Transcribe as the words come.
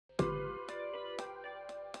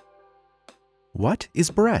What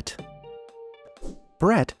is BRET?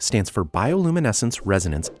 BRET stands for bioluminescence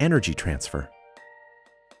resonance energy transfer.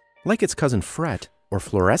 Like its cousin FRET, or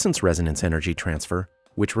fluorescence resonance energy transfer,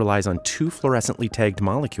 which relies on two fluorescently tagged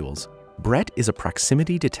molecules, BRET is a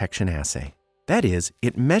proximity detection assay. That is,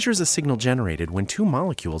 it measures a signal generated when two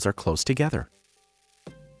molecules are close together.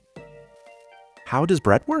 How does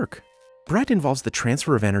BRET work? BRET involves the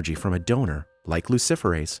transfer of energy from a donor, like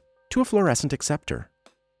luciferase, to a fluorescent acceptor.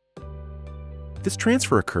 This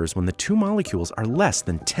transfer occurs when the two molecules are less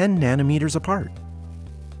than 10 nanometers apart.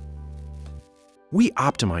 We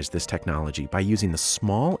optimize this technology by using the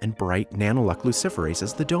small and bright nanoluck luciferase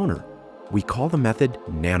as the donor. We call the method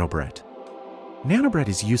NanoBRET. NanoBRET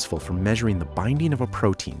is useful for measuring the binding of a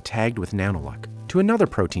protein tagged with nanoluck to another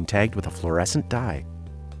protein tagged with a fluorescent dye.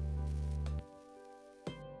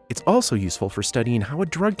 It's also useful for studying how a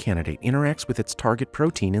drug candidate interacts with its target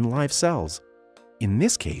protein in live cells. In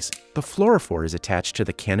this case, the fluorophore is attached to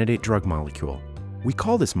the candidate drug molecule. We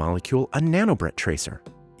call this molecule a NanoBRET tracer.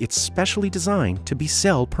 It's specially designed to be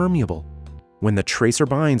cell permeable. When the tracer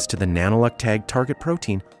binds to the nanoluck tagged target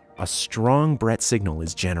protein, a strong BRET signal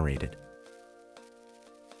is generated.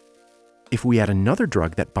 If we add another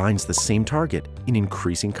drug that binds the same target in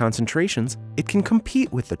increasing concentrations, it can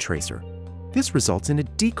compete with the tracer. This results in a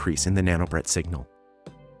decrease in the NanoBRET signal.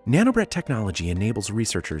 NanoBRET technology enables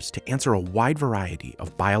researchers to answer a wide variety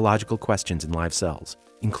of biological questions in live cells,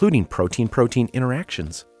 including protein-protein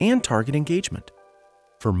interactions and target engagement.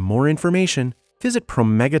 For more information, visit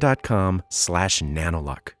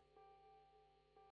promega.com/nanoluck.